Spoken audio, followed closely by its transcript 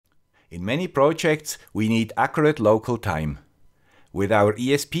In many projects, we need accurate local time. With our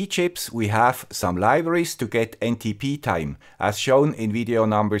ESP chips, we have some libraries to get NTP time, as shown in video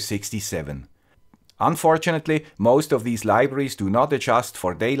number 67. Unfortunately, most of these libraries do not adjust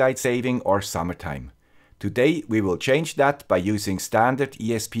for daylight saving or summertime. Today, we will change that by using standard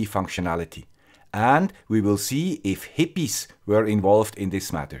ESP functionality. And we will see if Hippies were involved in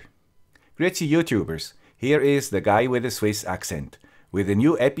this matter. Grüezi YouTubers, here is the guy with a Swiss accent, with a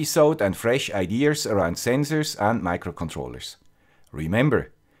new episode and fresh ideas around sensors and microcontrollers.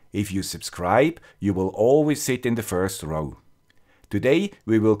 Remember, if you subscribe, you will always sit in the first row. Today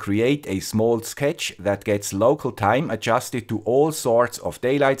we will create a small sketch that gets local time adjusted to all sorts of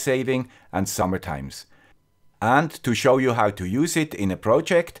daylight saving and summer times. And to show you how to use it in a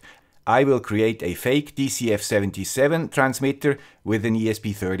project, I will create a fake DCF77 transmitter with an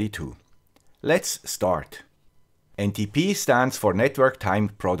ESP32. Let's start. NTP stands for Network Time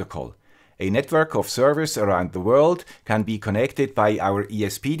Protocol. A network of servers around the world can be connected by our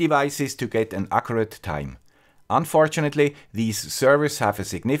ESP devices to get an accurate time. Unfortunately, these servers have a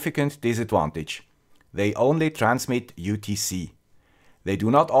significant disadvantage. They only transmit UTC. They do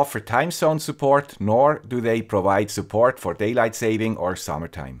not offer time zone support, nor do they provide support for daylight saving or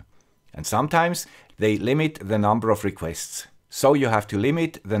summertime. And sometimes they limit the number of requests. So you have to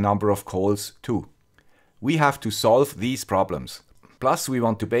limit the number of calls too. We have to solve these problems. Plus, we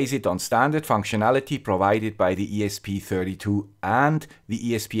want to base it on standard functionality provided by the ESP32 and the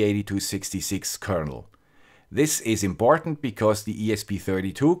ESP8266 kernel. This is important because the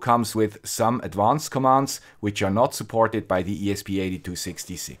ESP32 comes with some advanced commands which are not supported by the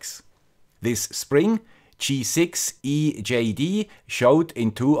ESP8266. This spring, G6EJD showed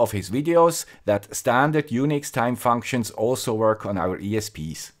in 2 of his videos that standard Unix time functions also work on our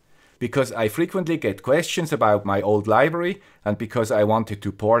ESPs. Because I frequently get questions about my old library and because I wanted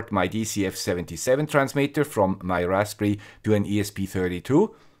to port my DCF77 transmitter from my Raspberry to an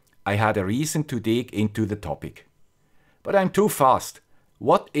ESP32, I had a reason to dig into the topic. But I'm too fast.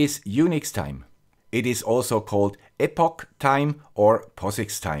 What is Unix time? It is also called epoch time or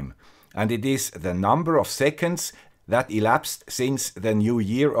POSIX time, and it is the number of seconds that elapsed since the new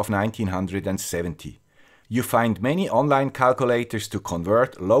year of 1970. You find many online calculators to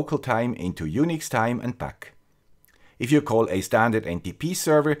convert local time into Unix time and back. If you call a standard NTP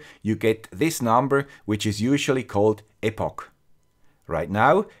server, you get this number, which is usually called epoch. Right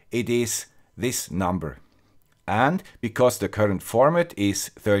now, it is this number. And because the current format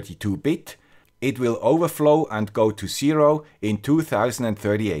is 32-bit, it will overflow and go to 0 in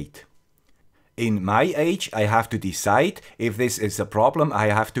 2038. In my age, I have to decide if this is a problem I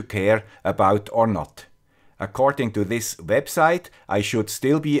have to care about or not. According to this website, I should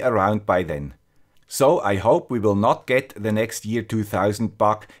still be around by then. So I hope we will not get the next year 2000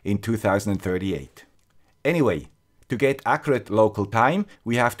 bug in 2038. Anyway, to get accurate local time,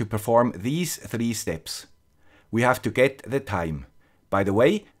 we have to perform these 3 steps. We have to get the time. By the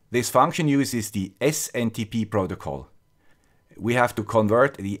way, this function uses the SNTP protocol. We have to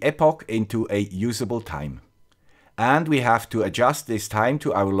convert the epoch into a usable time. And we have to adjust this time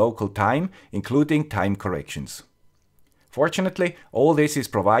to our local time, including time corrections. Fortunately, all this is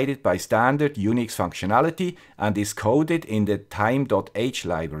provided by standard Unix functionality and is coded in the time.h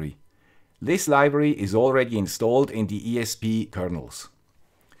library. This library is already installed in the ESP kernels.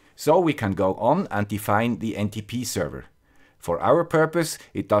 So we can go on and define the NTP server. For our purpose,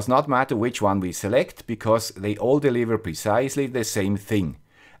 it does not matter which one we select because they all deliver precisely the same thing.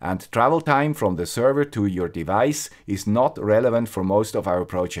 And travel time from the server to your device is not relevant for most of our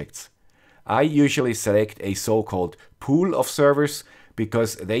projects. I usually select a so-called pool of servers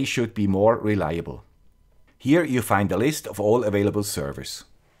because they should be more reliable. Here you find a list of all available servers.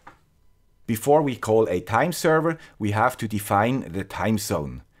 Before we call a time server, we have to define the time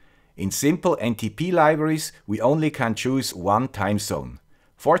zone. In simple NTP libraries, we only can choose one time zone.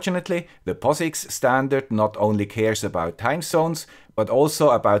 Fortunately, the POSIX standard not only cares about time zones, but also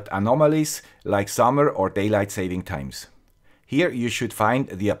about anomalies like summer or daylight saving times. Here you should find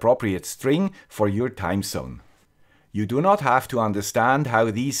the appropriate string for your time zone. You do not have to understand how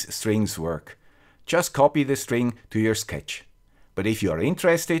these strings work. Just copy the string to your sketch. But if you are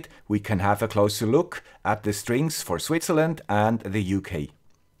interested, we can have a closer look at the strings for Switzerland and the UK.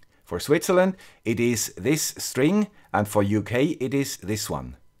 For Switzerland, it is this string, and for UK, it is this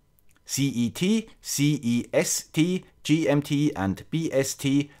one. CET, CEST, GMT and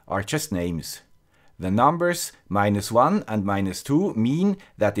BST are just names. The numbers -1 and -2 mean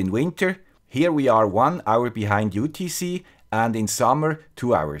that in winter, here we are 1 hour behind UTC, and in summer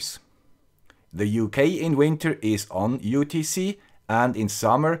 2 hours. The UK in winter is on UTC, and in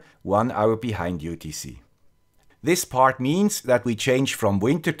summer 1 hour behind UTC. This part means that we change from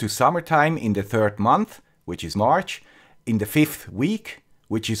winter to summertime in the 3rd month, which is March, in the 5th week,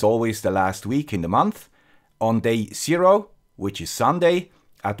 which is always the last week in the month, on day 0, which is Sunday,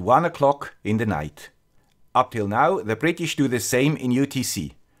 at 1 o'clock in the night. Up till now, the British do the same in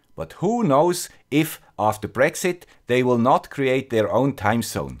UTC. But who knows if, after Brexit, they will not create their own time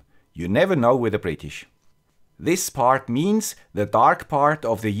zone. You never know with the British. This part means the dark part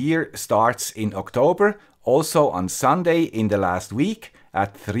of the year starts in October, also on Sunday in the last week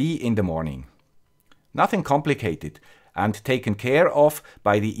at 3 in the morning. Nothing complicated and taken care of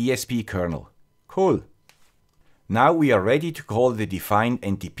by the ESP kernel. Cool. Now we are ready to call the defined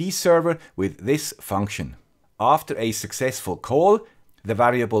NTP server with this function. After a successful call, the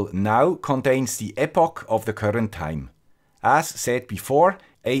variable now contains the epoch of the current time. As said before,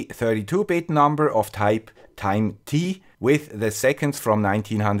 a 32-bit number of type time t with the seconds from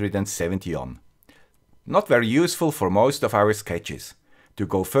 1970 on. Not very useful for most of our sketches. To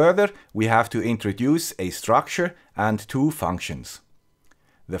go further, we have to introduce a structure and 2 functions.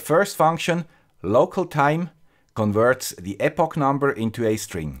 The first function, local time, converts the epoch number into a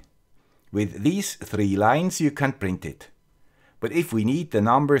string. With these 3 lines you can print it. But if we need the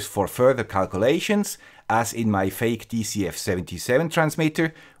numbers for further calculations, as in my fake DCF77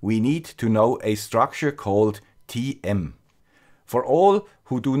 transmitter, we need to know a structure called TM. For all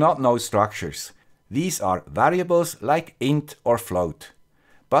who do not know structures, these are variables like int or float.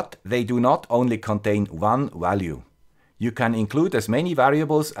 But they do not only contain one value. You can include as many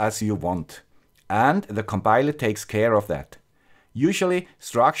variables as you want. And the compiler takes care of that. Usually,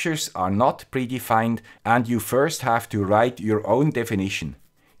 structures are not predefined and you first have to write your own definition.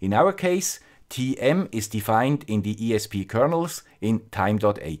 In our case, TM is defined in the ESP kernels in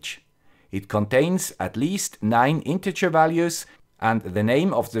time.h. It contains at least 9 integer values and the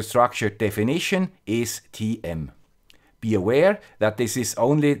name of the structure definition is TM. Be aware that this is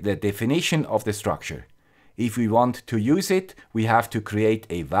only the definition of the structure. If we want to use it, we have to create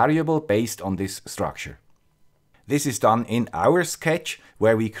a variable based on this structure. This is done in our sketch,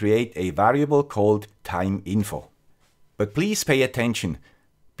 where we create a variable called timeinfo. But please pay attention.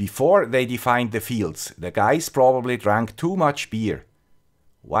 Before they defined the fields, the guys probably drank too much beer.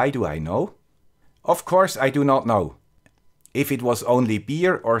 Why do I know? Of course I do not know. If it was only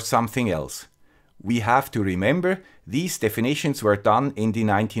beer or something else. We have to remember these definitions were done in the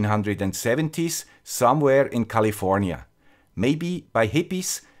 1970s somewhere in California. Maybe by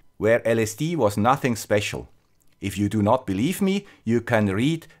hippies, where LSD was nothing special. If you do not believe me, you can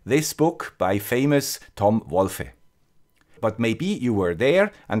read this book by famous Tom Wolfe. But maybe you were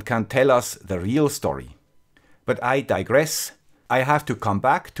there and can tell us the real story. But I digress. I have to come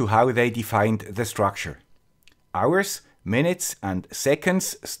back to how they defined the structure. Hours, minutes and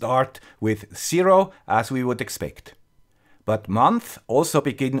seconds start with 0 as we would expect. But months also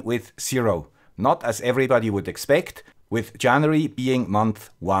begin with 0, not as everybody would expect, with January being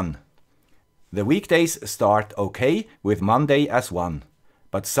month 1. The weekdays start okay with Monday as 1,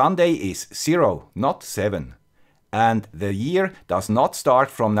 but Sunday is 0, not 7. And the year does not start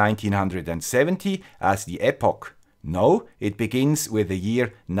from 1970 as the epoch. No, it begins with the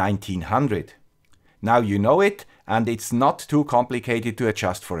year 1900. Now you know it, and it's not too complicated to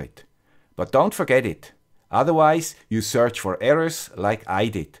adjust for it. But don't forget it. Otherwise, you search for errors like I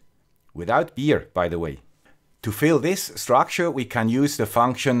did. Without beer, by the way. To fill this structure, we can use the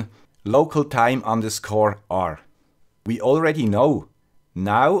function localtime_r. We already know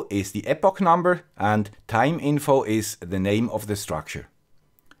now is the epoch number and timeinfo is the name of the structure.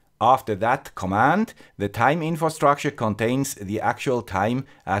 After that command, the timeinfo structure contains the actual time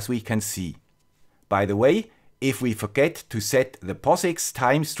as we can see. By the way, if we forget to set the POSIX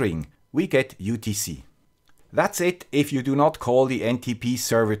time string, we get UTC. That's it if you do not call the NTP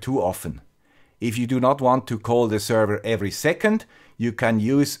server too often. If you do not want to call the server every second, you can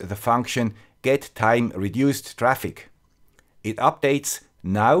use the function getTimeReducedTraffic. It updates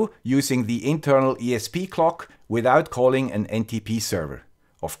now using the internal ESP clock without calling an NTP server.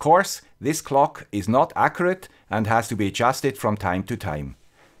 Of course, this clock is not accurate and has to be adjusted from time to time.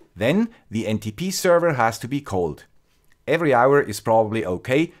 Then the NTP server has to be called. Every hour is probably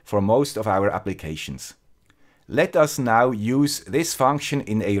okay for most of our applications. Let us now use this function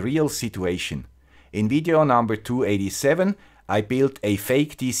in a real situation. In video number 287, I built a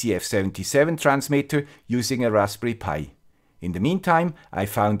fake DCF77 transmitter using a Raspberry Pi. In the meantime, I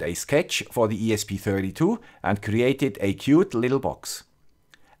found a sketch for the ESP32 and created a cute little box.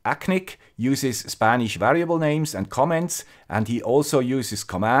 ACNIC uses Spanish variable names and comments, and he also uses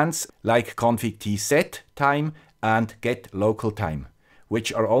commands like config tset time and get local time,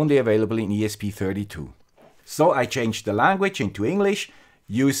 which are only available in ESP32. So I changed the language into English,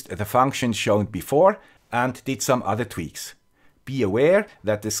 used the functions shown before, and did some other tweaks. Be aware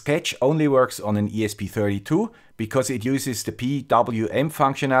that the sketch only works on an ESP32 because it uses the PWM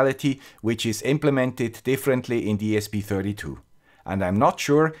functionality, which is implemented differently in the ESP32. And I'm not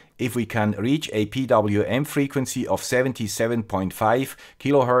sure if we can reach a PWM frequency of 77.5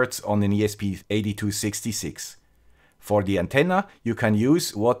 kHz on an ESP8266. For the antenna, you can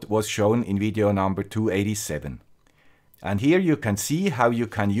use what was shown in video number 287. And here you can see how you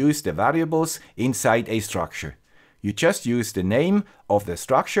can use the variables inside a structure. You just use the name of the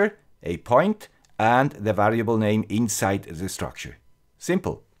structure, a point, and the variable name inside the structure.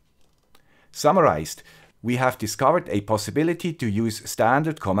 Simple. Summarized, we have discovered a possibility to use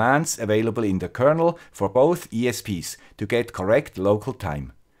standard commands available in the kernel for both ESPs to get correct local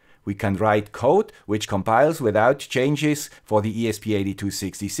time. We can write code which compiles without changes for the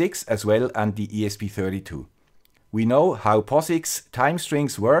ESP8266 as well as the ESP32. We know how POSIX time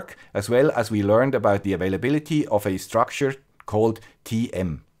strings work, as well as we learned about the availability of a structure called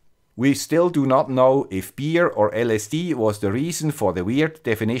TM. We still do not know if beer or LSD was the reason for the weird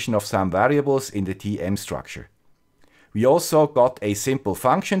definition of some variables in the TM structure. We also got a simple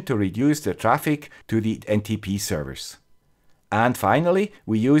function to reduce the traffic to the NTP servers. And finally,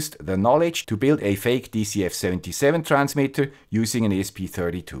 we used the knowledge to build a fake DCF77 transmitter using an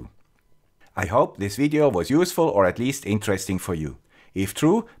ESP32. I hope this video was useful or at least interesting for you. If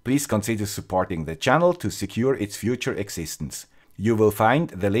true, please consider supporting the channel to secure its future existence. You will find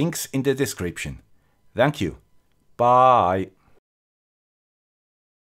the links in the description. Thank you. Bye.